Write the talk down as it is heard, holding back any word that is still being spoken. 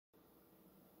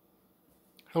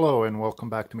Hello and welcome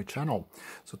back to my channel.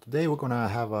 So today we're gonna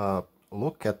have a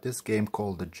look at this game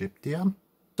called Egyptia.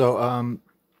 So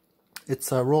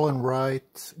it's a roll and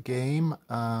write game,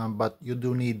 but you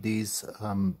do need these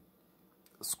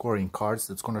scoring cards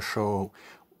that's gonna show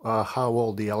how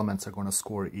all the elements are gonna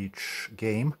score each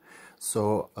game.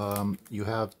 So you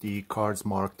have the cards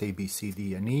marked A, B, C,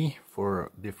 D, and E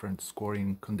for different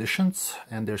scoring conditions,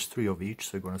 and there's 3 of each,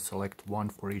 so you're gonna select one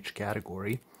for each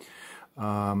category.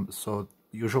 So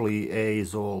usually A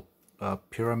is all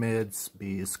pyramids,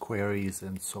 B is queries,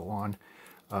 and so on.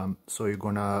 So it's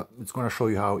gonna show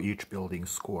you how each building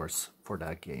scores for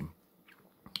that game,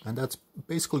 and that's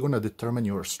basically gonna determine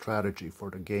your strategy for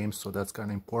the game. So that's kind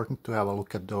of important to have a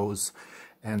look at those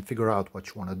and figure out what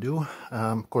you want to do.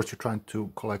 Of course, you're trying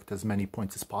to collect as many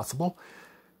points as possible.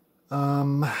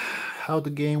 How the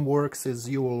game works is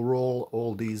you will roll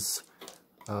all these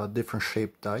different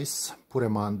shaped dice, put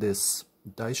them on this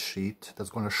dice sheet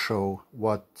that's going to show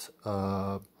what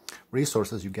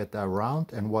resources you get that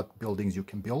round and what buildings you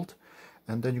can build,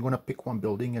 and then you're going to pick one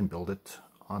building and build it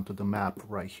onto the map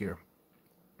right here,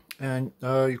 and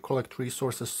you collect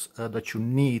resources that you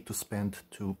need to spend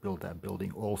to build that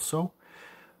building also.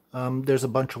 There's a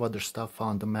bunch of other stuff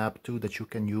on the map too that you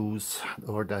can use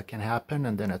or that can happen,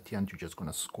 and then at the end you're just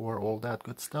going to score all that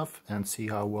good stuff and see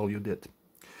how well you did.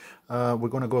 We're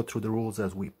going to go through the rules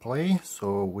as we play,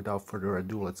 so without further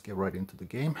ado, let's get right into the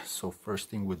game. So first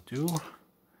thing we do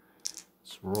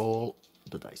is roll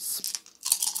the dice.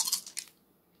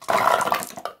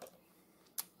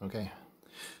 Okay,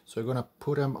 so you're going to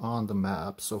put them on the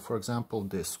map. So for example,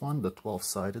 this one, the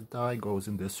 12-sided die, goes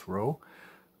in this row.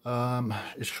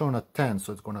 It's shown at 10,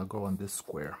 so it's going to go on this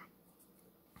square.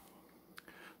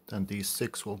 Then these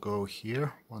 6 will go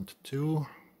here, 1 to 2.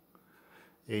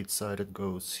 8-sided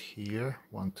goes here,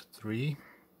 1 to 3.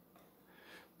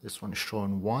 This one is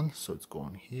showing 1, so it's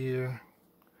going here.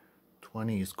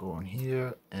 20 is going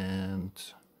here, and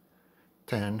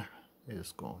 10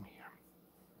 is going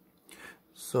here.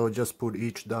 So just put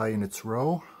each die in its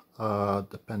row,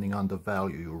 depending on the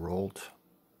value you rolled.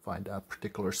 Find that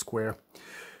particular square.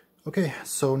 Okay,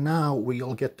 so now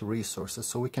we'll get the resources.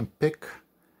 So we can pick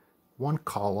one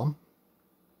column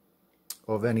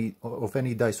of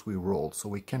any dice we rolled. So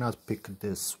we cannot pick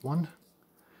this one,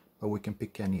 but we can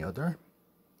pick any other.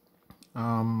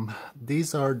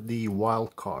 These are the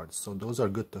wild cards, so those are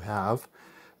good to have,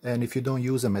 and if you don't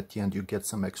use them at the end, you get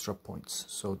some extra points.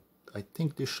 So I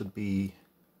think this should be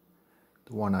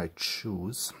the one I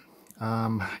choose.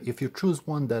 If you choose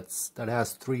one that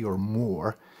has 3 or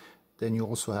more, then you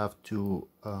also have to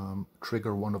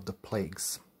trigger one of the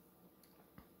plagues,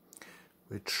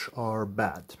 which are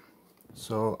bad.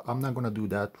 So I'm not going to do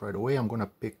that right away. I'm going to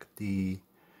pick the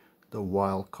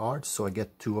wild cards, so I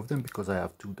get 2 of them because I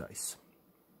have 2 dice.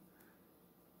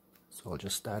 So I'll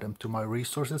just add them to my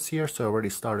resources here. So I already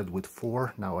started with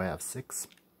 4, now I have 6.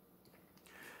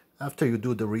 After you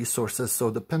do the resources, so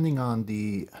depending on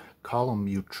the column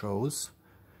you chose,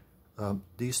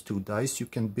 these 2 dice, you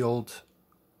can build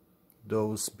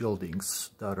those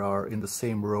buildings that are in the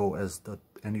same row as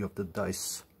any of the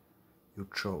dice you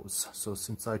chose. So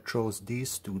since I chose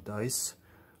these 2 dice,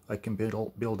 I can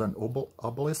build an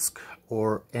obelisk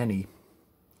or any.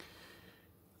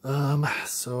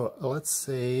 So let's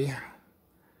say,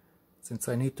 since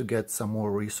I need to get some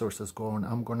more resources going,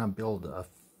 I'm gonna build a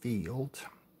field.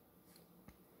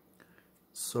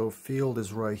 So field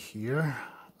is right here.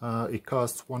 It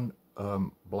costs 1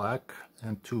 black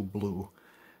and 2 blue.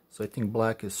 So I think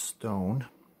black is stone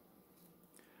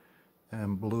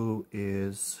and blue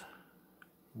is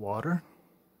water.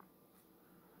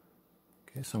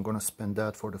 Okay, so I'm going to spend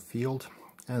that for the field,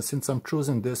 and since I'm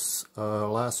choosing this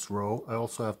last row, I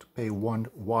also have to pay 1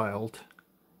 wild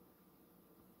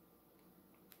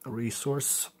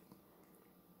resource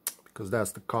because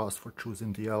that's the cost for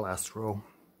choosing the last row.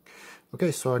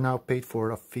 Okay, so I now paid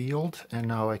for a field, and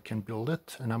now I can build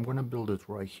it, and I'm going to build it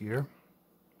right here.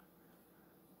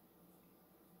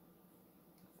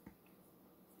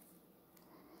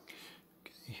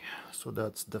 So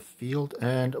that's the field,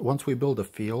 and once we build a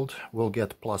field, we'll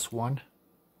get +1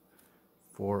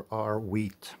 for our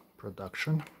wheat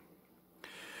production.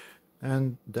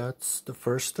 And that's the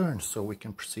first turn, so we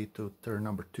can proceed to turn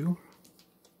number 2.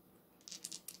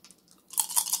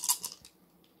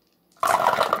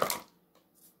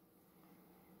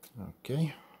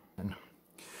 Okay, and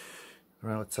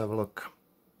right, let's have a look.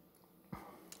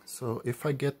 So if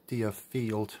I get the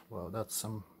field, well, that's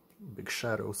some big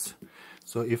shadows.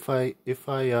 So if I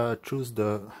choose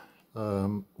the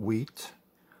wheat,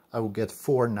 I will get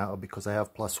 4 now because I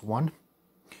have +1.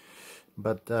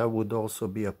 but that would also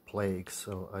be a plague,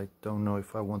 so I don't know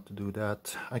if I want to do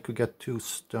that. I could get 2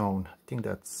 stone. I think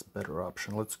that's a better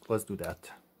option. Let's do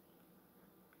that.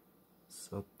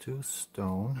 So 2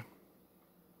 stone.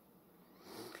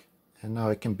 And now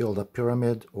I can build a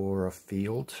pyramid or a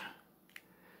field.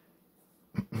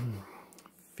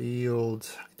 Field,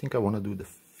 I think I want to do the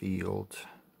field.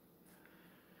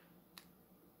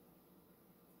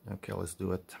 Okay, let's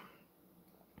do it.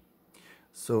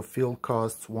 So field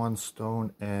costs 1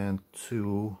 stone and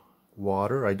 2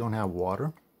 water. I don't have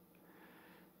water.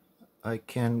 I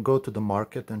can go to the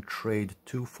market and trade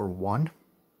 2 for 1.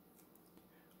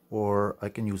 Or I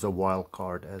can use a wild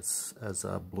card as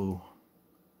a blue.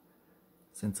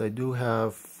 Since I do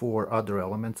have 4 other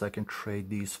elements, I can trade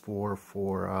these 4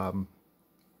 for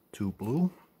 2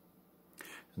 blue.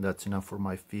 And that's enough for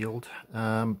my field.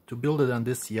 To build it on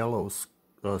this yellow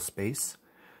space,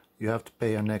 you have to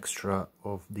pay an extra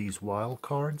of these wild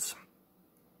cards.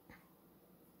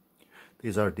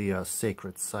 These are the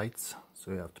sacred sites,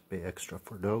 so you have to pay extra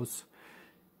for those.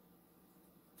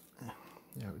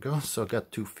 There we go. So I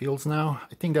got 2 fields now.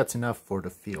 I think that's enough for the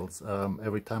fields.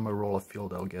 Every time I roll a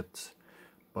field, I'll get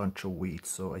a bunch of wheat.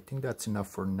 So I think that's enough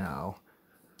for now.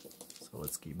 So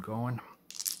let's keep going.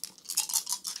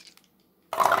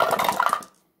 Okay,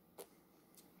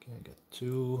 I got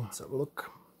 2. Let's have a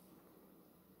look.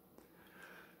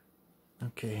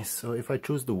 Okay, so if I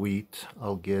choose the wheat,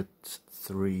 I'll get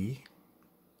 3.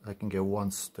 I can get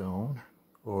 1 stone,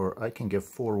 or I can get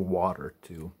 4 water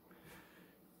too.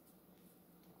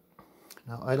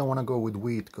 Now I don't want to go with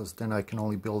wheat because then I can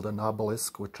only build an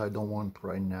obelisk, which I don't want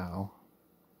right now.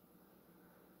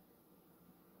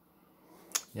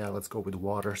 Yeah, let's go with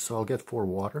water. So I'll get 4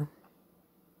 water.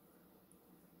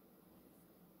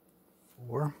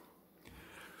 4.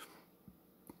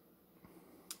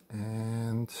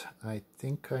 And I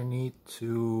think I need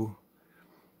to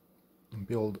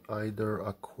build either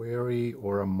a quarry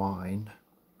or a mine.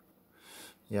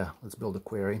 Yeah, let's build a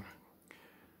quarry.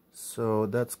 So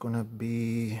that's gonna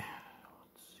be,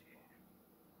 let's see,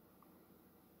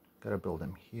 gotta build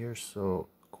them here. So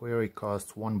quarry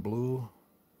costs 1 blue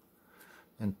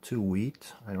and 2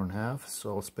 wheat. I don't have,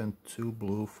 so I'll spend 2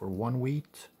 blue for 1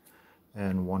 wheat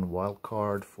and 1 wild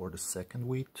card for the second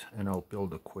wheat, and I'll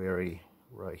build a quarry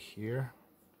right here.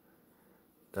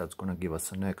 That's gonna give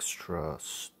us an extra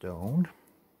stone.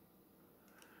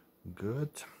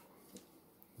 Good.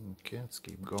 Okay, let's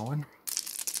keep going.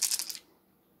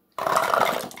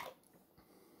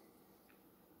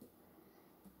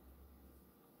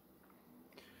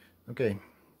 Okay.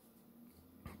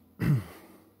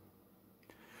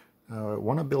 I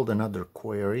want to build another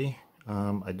quarry.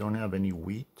 I don't have any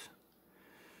wheat.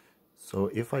 So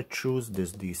if I choose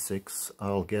this D6,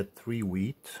 I'll get 3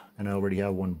 wheat, and I already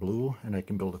have 1 blue, and I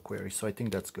can build a quarry. So I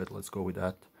think that's good. Let's go with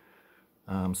that.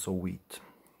 So wheat.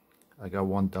 I got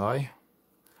 1 die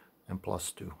and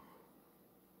 +2.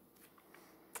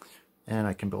 And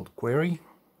I can build a quarry.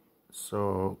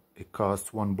 So it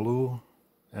costs 1 blue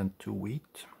and 2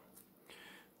 wheat.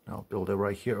 Now I'll build it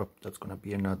right here. Oh, that's going to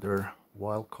be another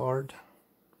wild card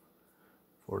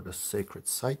for the sacred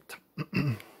site.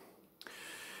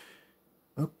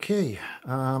 Okay,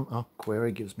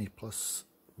 quarry gives me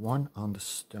 +1 on the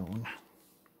stone.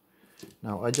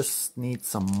 Now I just need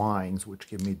some mines, which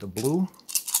give me the blue.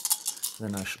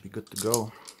 Then I should be good to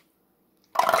go.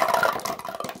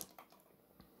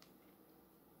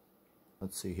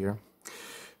 Let's see here.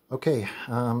 Okay,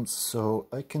 so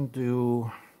I can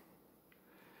do,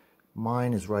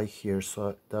 mine is right here,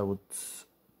 so that would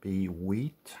be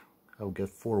wheat. I'll get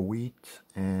 4 wheat,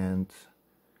 and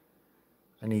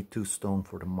I need 2 stone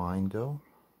for the mine though.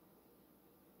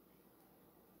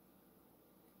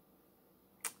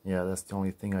 Yeah, that's the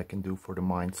only thing I can do for the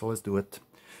mine, so let's do it.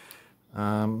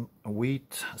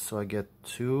 Wheat, so I get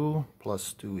 2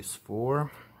 + 2 is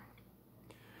 4.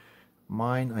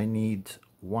 Mine, I need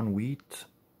 1 wheat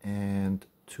and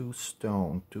 2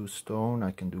 stone. 2 stone,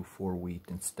 I can do 4 wheat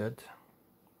instead.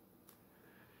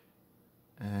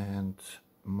 And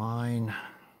mine,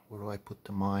 where do I put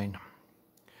the mine?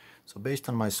 So based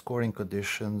on my scoring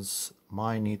conditions,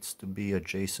 mine needs to be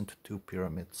adjacent to 2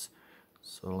 pyramids.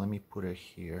 So let me put it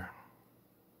here.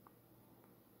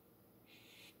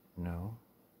 No.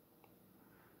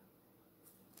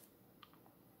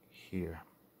 Here.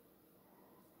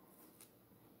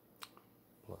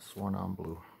 +1 on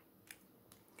blue.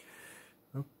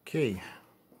 Okay,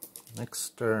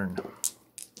 next turn.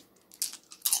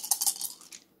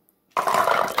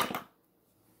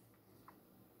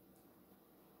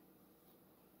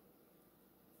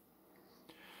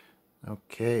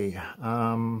 Okay,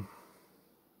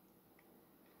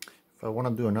 if If I want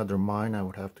to do another mine, I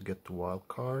would have to get to wild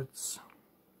cards.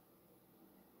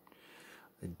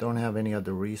 I don't have any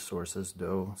other resources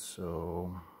though,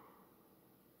 so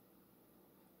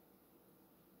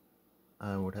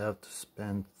I would have to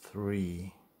spend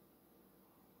 3.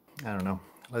 I don't know.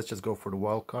 Let's just go for the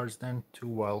wild cards then. 2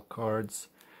 wild cards.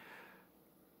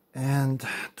 And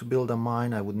to build a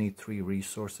mine, I would need 3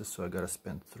 resources, so I gotta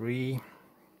spend 3.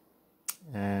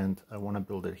 And I want to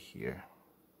build it here.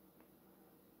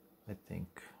 I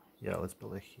think. Yeah, let's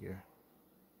build it here.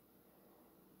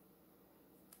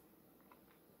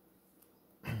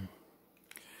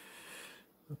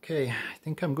 Okay, I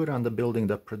think I'm good on the building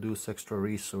that produce extra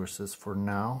resources for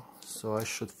now, so I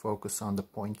should focus on the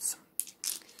points.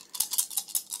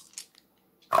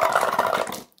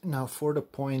 Now for the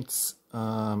points,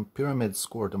 pyramids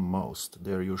score the most.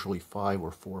 They're usually 5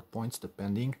 or 4 points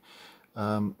depending.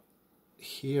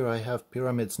 Here I have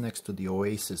pyramids next to the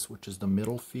oasis, which is the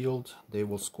middle field. They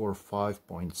will score 5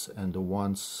 points, and the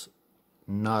ones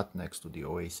not next to the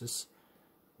oasis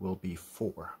will be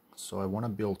 4. So I want to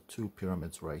build 2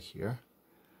 pyramids right here.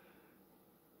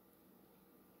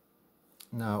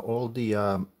 Now all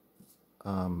the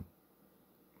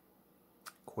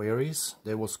quarries,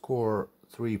 they will score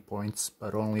 3 points,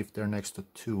 but only if they're next to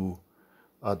 2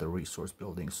 other resource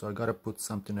buildings. So I gotta put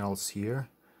something else here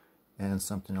and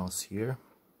something else here.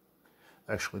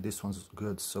 Actually, this one's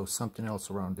good, so something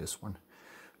else around this one.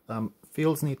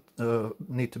 Fields need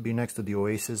to be next to the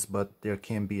oasis, but there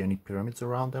can't be any pyramids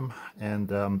around them.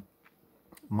 And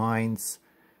mines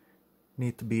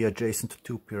need to be adjacent to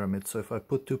 2 pyramids. So if I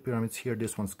put 2 pyramids here,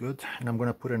 this one's good. And I'm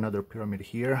gonna put another pyramid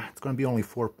here. It's gonna be only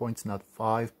 4 points, not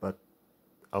 5, but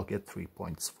I'll get 3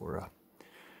 points for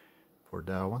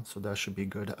that one. So that should be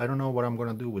good. I don't know what I'm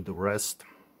gonna do with the rest.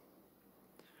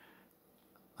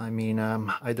 I mean,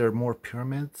 either more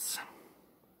pyramids.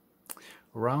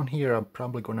 Around here, I'm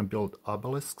probably gonna build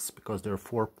obelisks because they're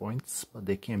 4 points, but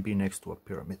they can't be next to a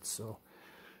pyramid. So,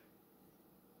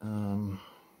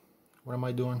 what am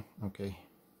I doing? Okay,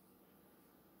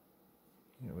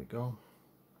 here we go.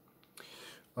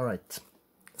 All right,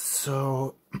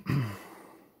 so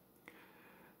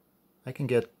I can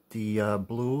get the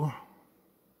blue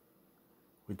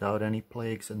without any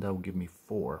plagues, and that will give me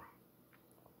 4.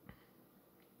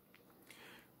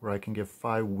 Or I can get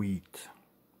 5 wheat.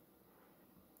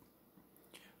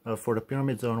 For the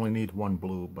pyramids I only need 1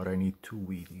 blue, but I need 2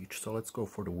 wheat each. So let's go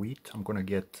for the wheat. I'm gonna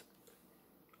get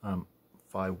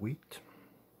 5 wheat.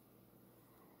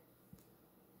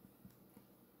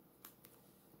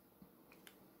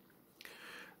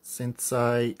 Since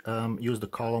I use the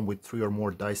column with 3 or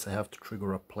more dice, I have to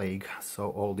trigger a plague.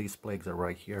 So all these plagues are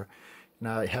right here.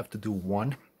 Now I have to do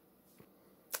 1.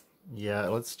 Yeah,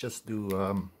 let's just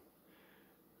do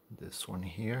this one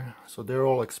here. So they're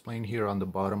all explained here on the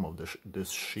bottom of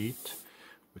this sheet,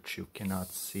 which you cannot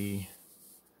see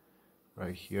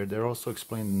right here. They're also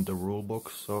explained in the rule book.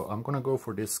 So I'm gonna go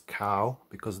for this cow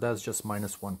because that's just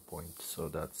 -1 point. So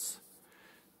that's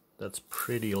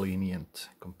pretty lenient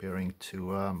comparing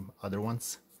to other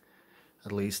ones,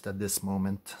 at least at this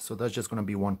moment. So that's just gonna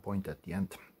be 1 point at the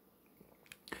end.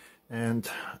 And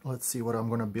let's see what I'm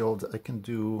gonna build. I can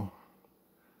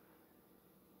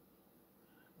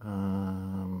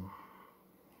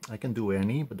do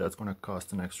any, but that's gonna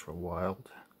cost an extra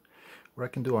wild. Or I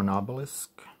can do an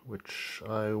obelisk, which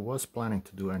I was planning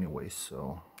to do anyway,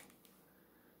 so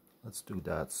let's do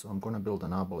that. So I'm gonna build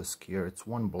an obelisk here. It's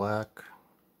 1 black.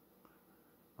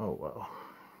 Oh wow.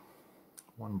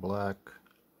 1 black,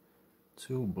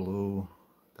 2 blue.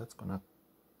 That's gonna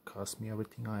cost me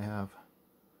everything I have.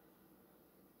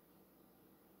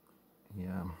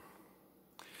 Yeah,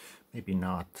 maybe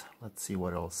not. Let's see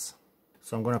what else.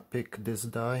 So I'm gonna pick this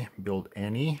die, build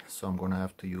any. So I'm gonna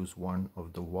have to use 1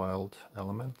 of the wild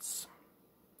elements.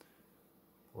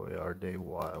 Boy, are they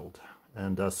wild.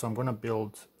 And so I'm gonna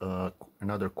build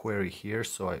another quarry here,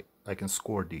 so I can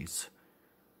score these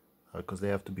because they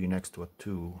have to be next to a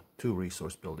two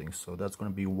resource buildings. So that's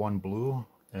gonna be 1 blue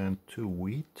and 2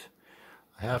 wheat.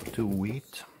 I have 2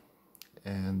 wheat,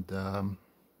 and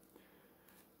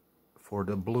for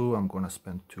the blue I'm gonna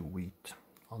spend 2 wheat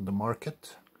on the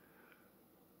market.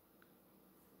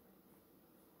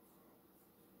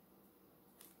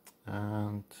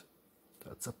 And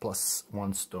that's a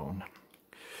 +1 stone.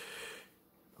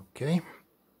 Okay.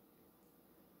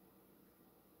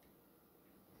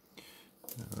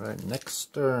 All right,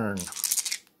 next turn.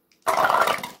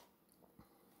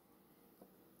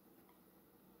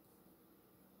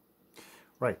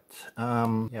 Right.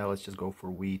 Yeah, let's just go for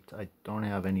wheat. I don't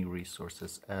have any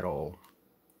resources at all.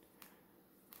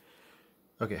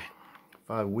 Okay.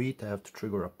 5 wheat. I have to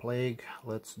trigger a plague.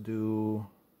 Let's do,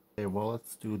 okay, well,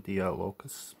 let's do the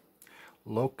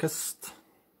locust.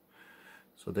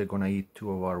 So they're gonna eat 2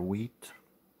 of our wheat.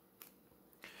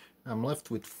 I'm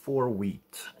left with 4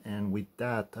 wheat, and with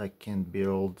that I could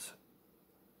build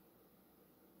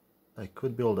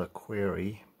a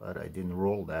quarry, but I didn't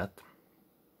roll that.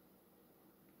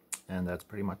 And that's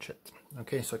pretty much it.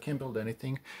 Okay, so I can't build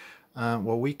anything.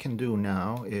 What we can do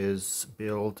now is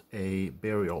build a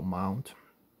burial mound.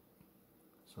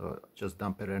 So just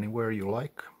dump it anywhere you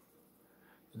like.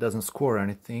 It doesn't score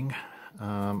anything,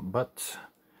 but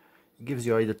it gives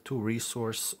you either 2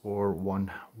 resource or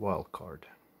 1 wild card.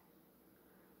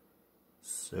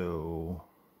 So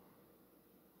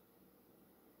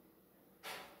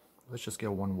let's just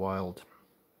get 1 wild,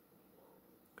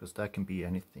 because that can be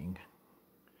anything.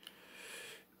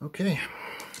 Okay,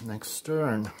 next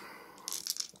turn.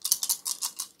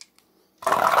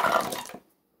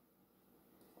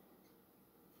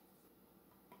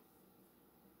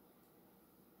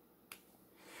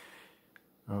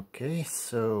 Okay,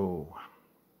 so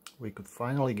we could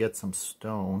finally get some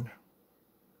stone.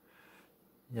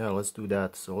 Yeah, let's do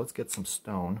that. So let's get some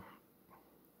stone.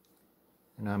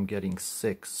 And I'm getting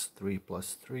 6, 3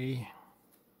 plus 3.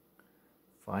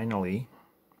 Finally.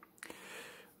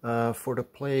 For the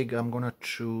plague, I'm gonna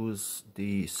choose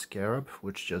the scarab,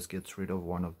 which just gets rid of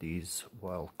 1 of these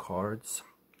wild cards.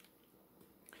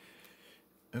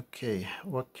 Okay,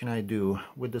 what can I do?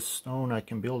 With the stone, I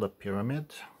can build a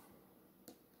pyramid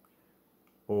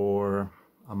or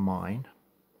a mine.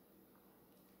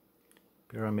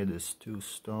 Pyramid is 2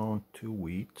 stone, 2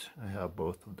 wheat. I have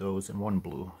both of those and 1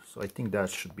 blue, so I think that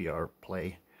should be our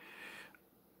play.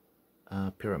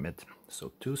 Pyramid.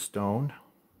 So 2 stone,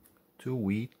 2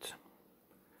 wheat,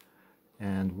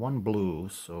 and 1 blue.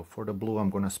 So for the blue, I'm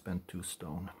gonna spend 2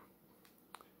 stone.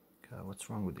 Okay, what's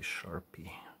wrong with this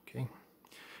Sharpie? Okay,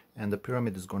 and the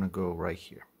pyramid is gonna go right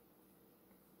here.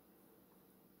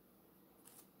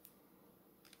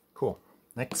 Cool.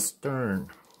 Next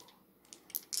turn.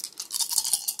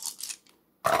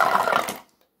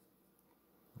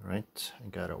 Right, I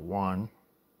got a 1.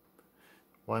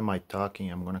 Why am I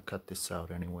talking? I'm gonna cut this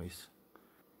out anyways.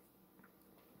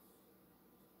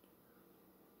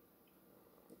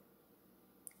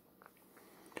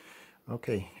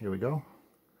 Okay, here we go.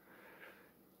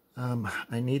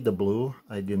 I need the blue.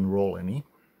 I didn't roll any.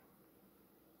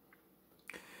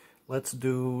 Let's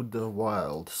do the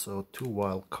wild. So 2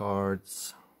 wild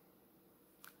cards.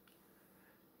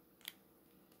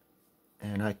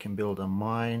 And I can build a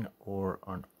mine or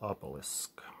an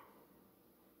obelisk.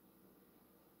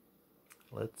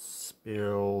 Let's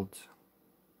build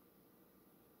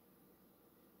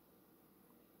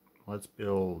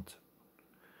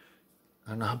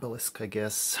an obelisk, I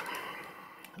guess.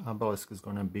 Obelisk is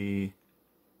gonna be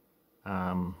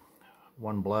 1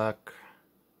 black,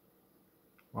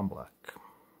 1 black,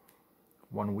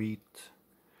 1 wheat,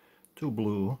 2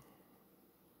 blue.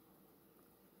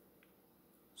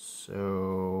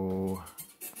 So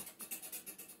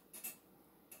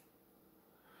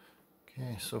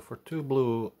okay, so for 2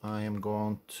 blue, I am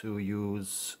going to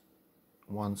use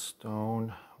 1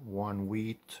 stone, 1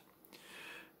 wheat,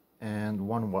 and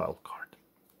 1 wild card.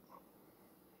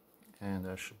 And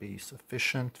that should be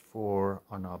sufficient for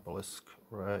an obelisk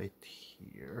right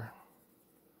here.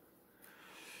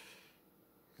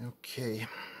 Okay.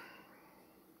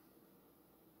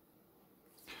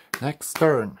 Next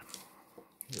turn.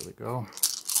 Here we go.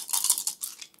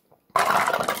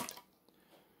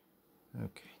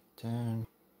 Okay, 10,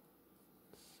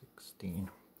 16.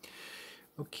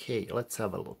 Okay, let's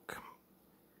have a look.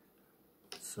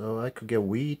 So I could get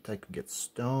wheat, I could get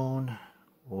stone,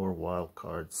 or wild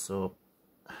cards. So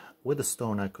with the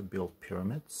stone I could build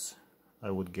pyramids.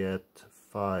 I would get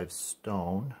 5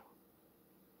 stone,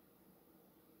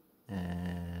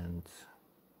 and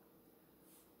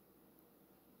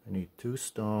I need 2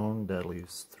 stone. That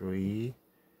leaves 3.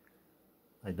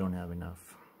 I don't have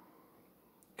enough.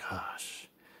 Gosh,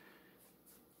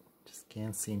 just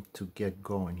can't seem to get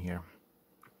going here.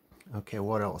 Okay,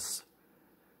 what else?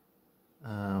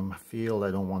 Field,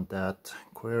 I don't want that.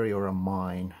 Quarry or a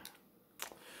mine.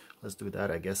 Let's do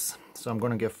that, I guess. So I'm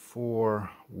gonna get 4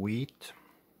 wheat.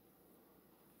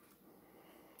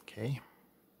 Okay.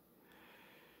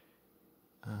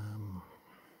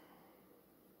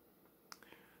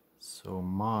 So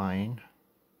mine.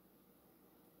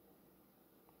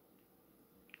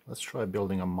 Let's try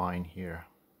building a mine here.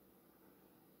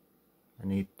 I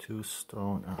need 2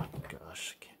 stone. Oh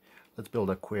gosh. Okay. Let's build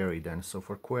a quarry then. So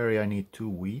for quarry I need 2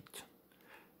 wheat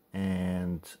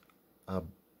and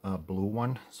a blue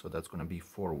one. So that's going to be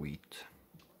 4 wheat.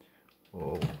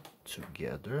 all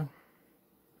together.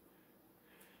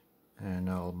 And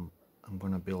I'm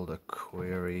gonna build a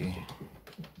query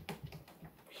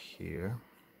here.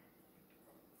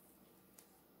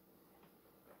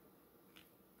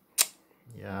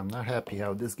 Yeah, I'm not happy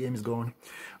how this game is going.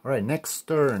 All right, next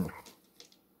turn.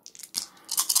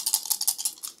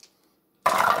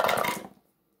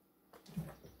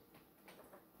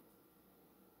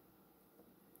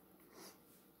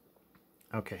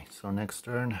 Okay, so next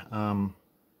turn,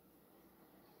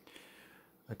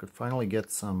 I could finally get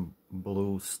some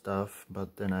blue stuff,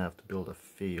 but then I have to build a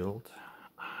field.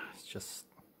 It's just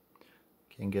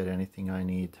can't get anything I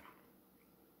need.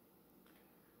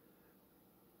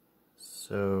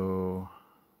 So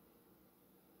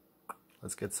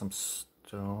let's get some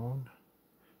stone.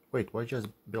 Wait, what did I just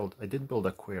build? I did build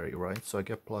a quarry, right? So I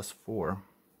get +4.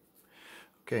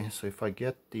 Okay, so if I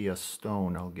get the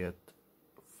stone, I'll get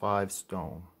 5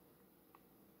 stone.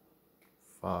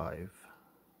 5.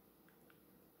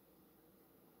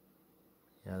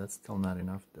 Yeah, that's still not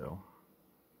enough though.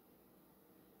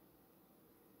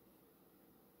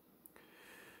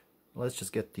 Let's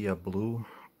just get the blue,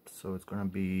 so it's gonna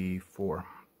be 4.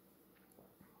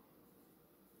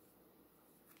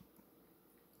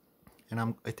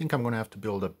 And I think I'm gonna have to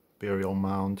build a burial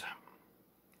mound,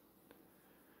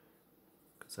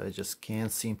 because I just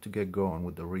can't seem to get going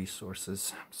with the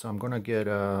resources. So I'm gonna get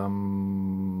 2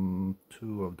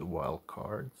 of the wild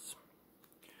cards.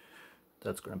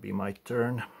 That's gonna be my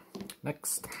turn.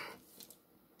 Next.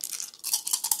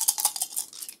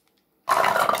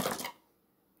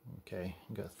 Okay,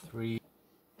 got 3.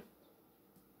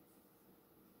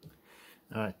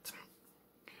 All right.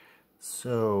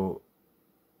 So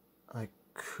I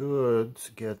could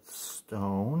get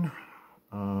stone.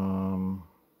 I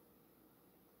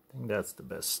think that's the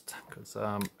best, because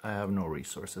I have no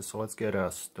resources. So let's get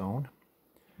a stone.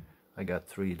 I got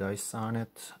 3 dice on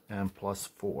it and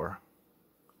 +4.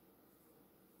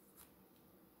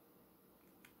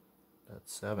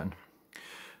 That's 7.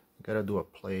 I gotta do a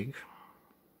plague.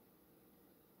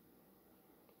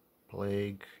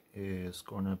 Plague is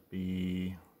gonna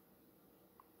be,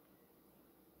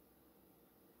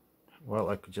 well,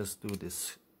 I could just do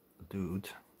this dude.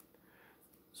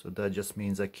 So that just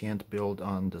means I can't build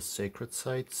on the sacred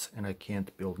sites, and I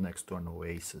can't build next to an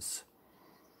oasis.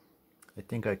 I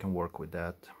think I can work with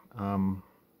that.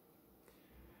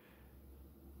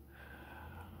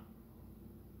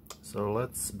 So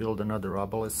let's build another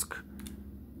obelisk.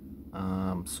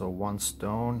 So 1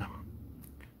 stone,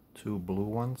 2 blue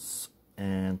ones,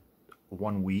 and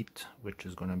 1 wheat, which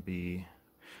is gonna be,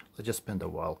 let's just spend a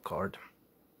wild card.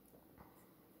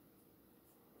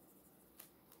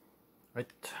 Right,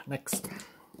 next.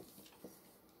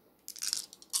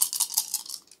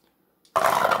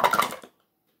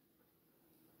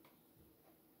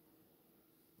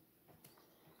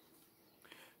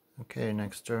 Okay,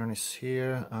 next turn is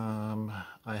here.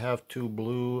 I have 2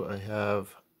 blue, I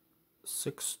have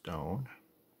 6 stone,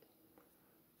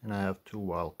 and I have 2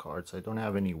 wild cards. I don't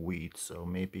have any wheat, so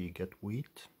maybe get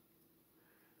wheat.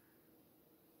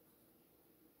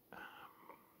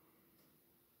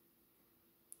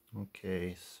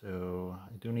 Okay, so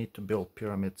I do need to build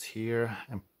pyramids here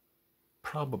and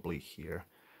probably here.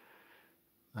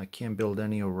 I can't build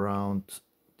any around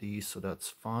these, so that's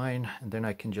fine. And then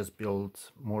I can just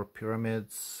build more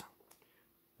pyramids,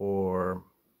 or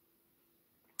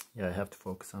yeah, I have to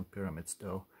focus on pyramids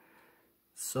though.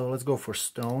 So let's go for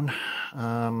stone.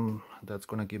 That's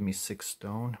gonna give me 6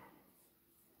 stone.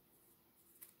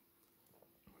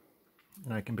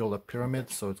 And I can build a pyramid,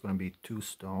 so it's gonna be 2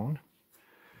 stone,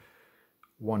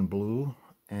 1 blue,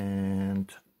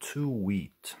 and 2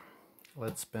 wheat.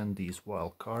 Let's spend these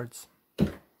wild cards.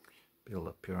 Build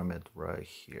a pyramid right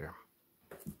here.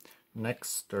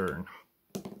 Next turn.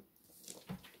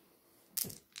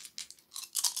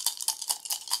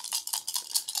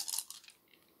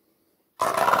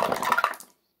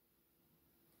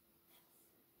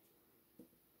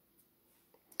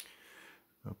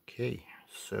 Okay,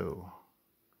 so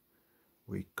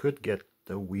we could get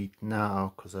the wheat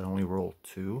now because I only rolled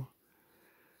 2.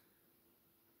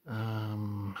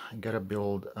 I gotta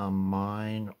build a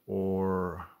mine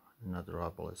or another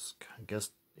obelisk. I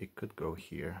guess it could go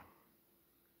here.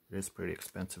 It is pretty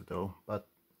expensive though, but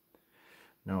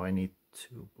no, I need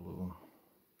 2 blue.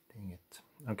 Dang it.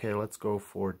 Okay, let's go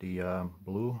for the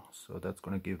blue. So that's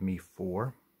gonna give me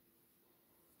 4.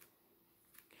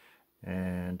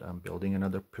 And I'm building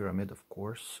another pyramid, of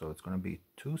course, so it's going to be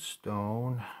 2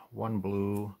 stone, 1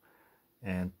 blue,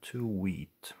 and 2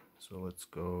 wheat. So let's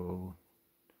go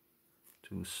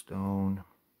 2 stone,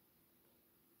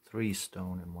 3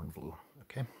 stone, and 1 blue.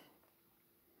 Okay.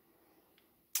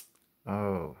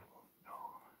 Oh,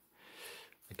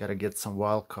 I gotta get some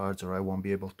wild cards or I won't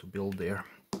be able to build there.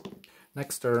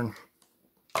 Next turn.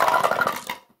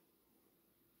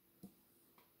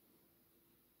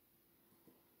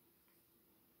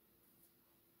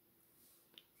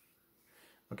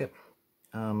 Okay,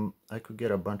 I could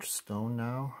get a bunch of stone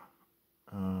now.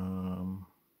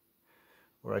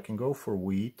 Or I can go for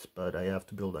wheat, but I have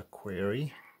to build a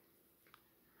quarry.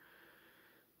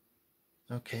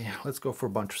 Okay, let's go for a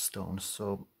bunch of stones.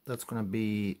 So that's gonna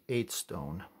be 8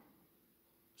 stone.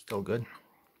 Still good.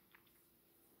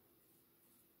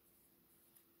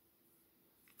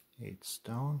 8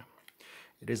 stone.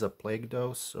 It is a plague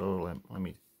though, so let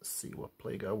me see what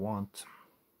plague I want.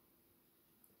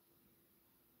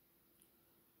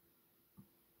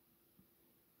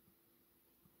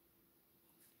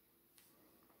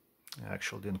 I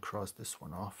actually didn't cross this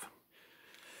one off.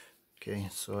 Okay,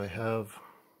 so I have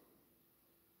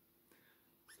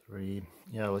 3.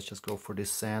 Yeah, let's just go for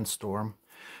this sandstorm.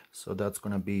 So that's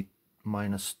gonna be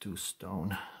 -2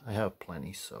 stone. I have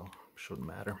plenty, so shouldn't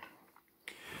matter.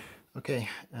 Okay,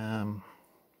 I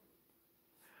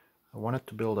wanted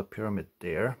to build a pyramid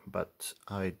there, but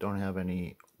I don't have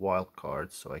any wild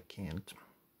cards, so I can't.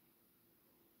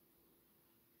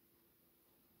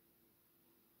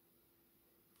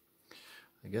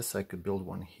 I guess I could build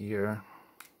one here.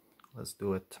 Let's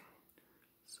do it.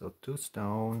 So 2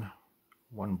 stone,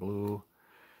 1 blue,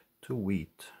 2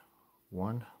 wheat,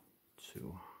 1,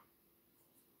 2.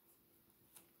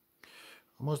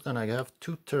 Almost done. I have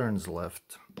 2 turns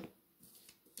left.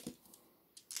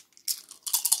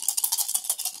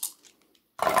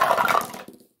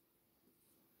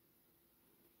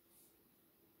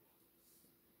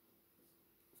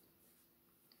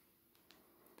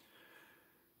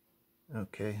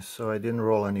 Okay, so I didn't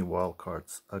roll any wild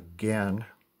cards again.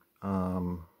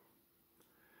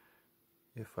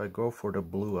 If I go for the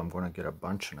blue, I'm going to get a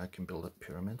bunch and I can build a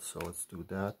pyramid. So let's do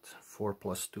that. 4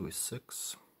 plus 2 is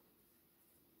 6.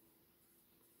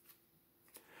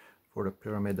 For the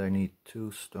pyramid, I need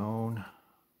 2 stone,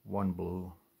 1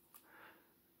 blue,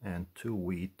 and 2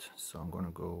 wheat. So I'm going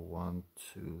to go 1,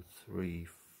 2, 3,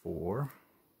 4.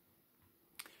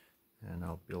 And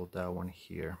I'll build that one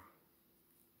here.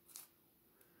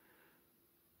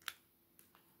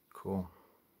 Cool.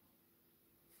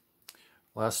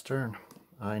 Last turn.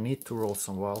 I need to roll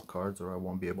some wild cards or I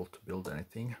won't be able to build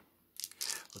anything.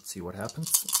 Let's see what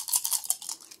happens.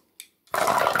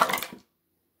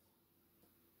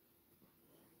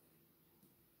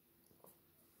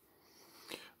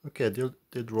 Okay, I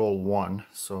did roll 1,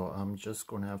 so I'm just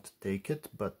going to have to take it,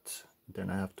 but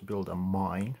then I have to build a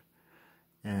mine.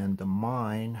 And the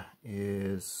mine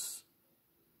is...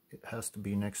 it has to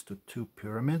be next to 2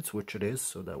 pyramids, which it is,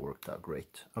 so that worked out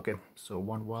great. Okay, so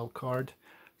 1 wild card,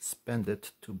 spend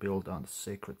it to build on the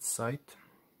sacred site.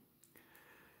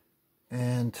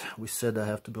 And we said I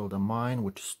have to build a mine,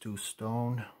 which is 2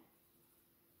 stone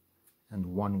and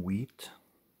 1 wheat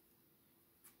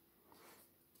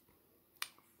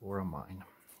for a mine.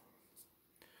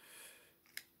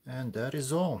 And that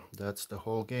is all. That's the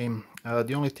whole game.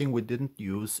 The only thing we didn't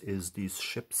use is these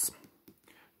ships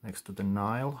next to the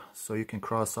Nile, so you can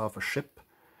cross off a ship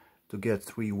to get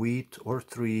 3 wheat or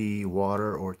 3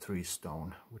 water or 3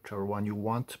 stone, whichever one you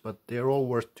want, but they're all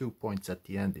worth 2 points at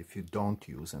the end if you don't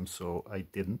use them, so I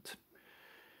didn't,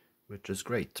 which is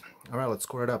great. All right, let's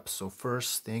score it up. So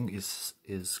first thing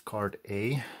is card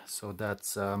A, so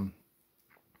that's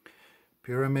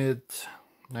pyramid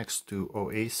next to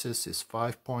oasis is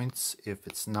 5 points. If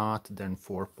it's not, then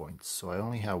 4 points. So I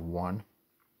only have 1.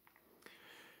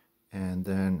 And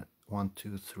then 1,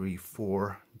 2, 3,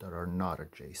 4 that are not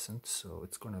adjacent. So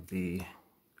it's going to be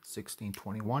 16,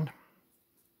 21.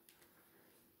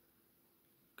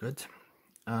 Good.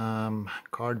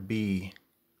 Card B,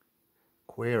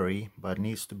 quarry, but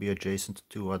needs to be adjacent to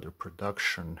 2 other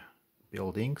production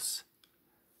buildings.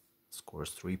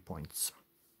 Scores 3 points.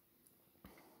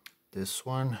 This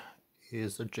one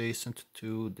is adjacent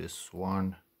to this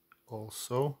one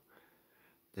also.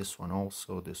 This one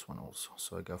also, this one also.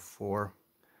 So I got 4.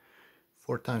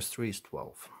 4 times 3 is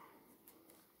 12.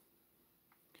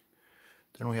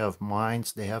 Then we have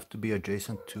mines. They have to be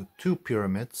adjacent to 2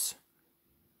 pyramids.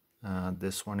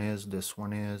 This one is,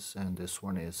 and this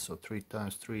one is. So 3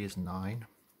 times 3 is 9.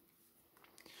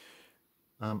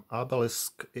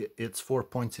 Obelisk, it's 4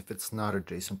 points if it's not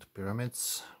adjacent to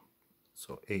pyramids.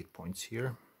 So 8 points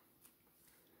here.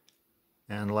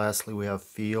 And lastly, we have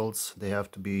fields. They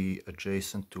have to be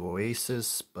adjacent to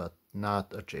oasis, but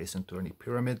not adjacent to any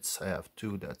pyramids. I have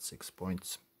 2, that's 6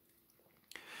 points.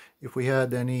 If we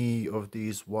had any of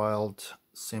these wild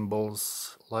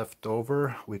symbols left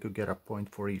over. We could get a point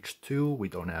for each 2. We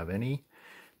don't have any.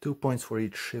 2 points for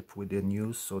each ship we didn't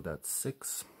use, so that's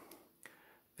 6.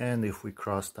 And if we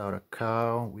crossed out a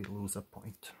cow, we lose a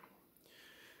point.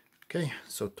 Okay,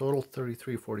 so total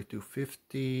 33, 42,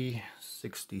 50,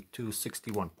 62,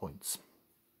 61 points.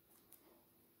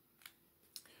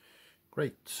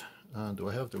 Great. Do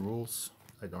I have the rules?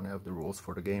 I don't have the rules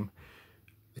for the game.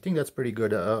 I think that's pretty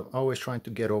good. Always trying to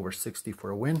get over 60 for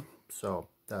a win, so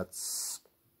that's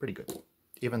pretty good,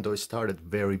 even though it started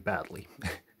very badly.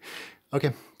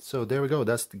 Okay, so there we go.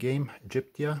 That's the game,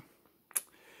 Egyptia.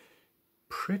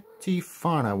 Pretty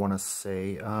fun, I want to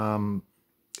say.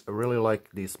 I really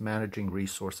like this managing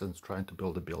resources and trying to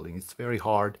build a building. It's very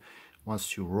hard.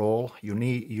 Once you roll, you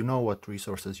know what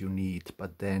resources you need,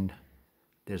 but then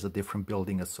there's a different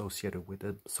building associated with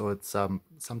it, so it's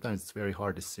sometimes it's a very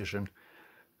hard decision.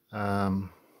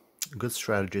 Good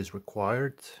strategy is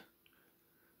required.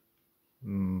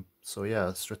 So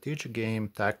yeah, strategic game,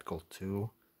 tactical too.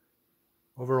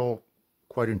 Overall,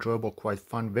 quite enjoyable, quite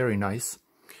fun, very nice.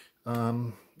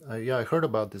 Yeah, I heard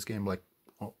about this game like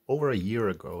over a year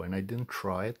ago, and I didn't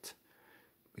try it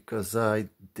because I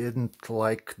didn't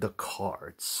like the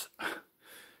cards.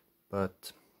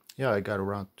 But yeah, I got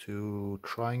around to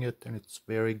trying it, and it's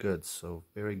very good. So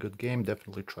very good game.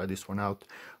 Definitely try this one out.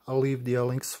 I'll leave the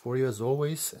links for you as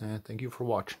always, and thank you for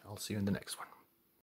watching. I'll see you in the next one.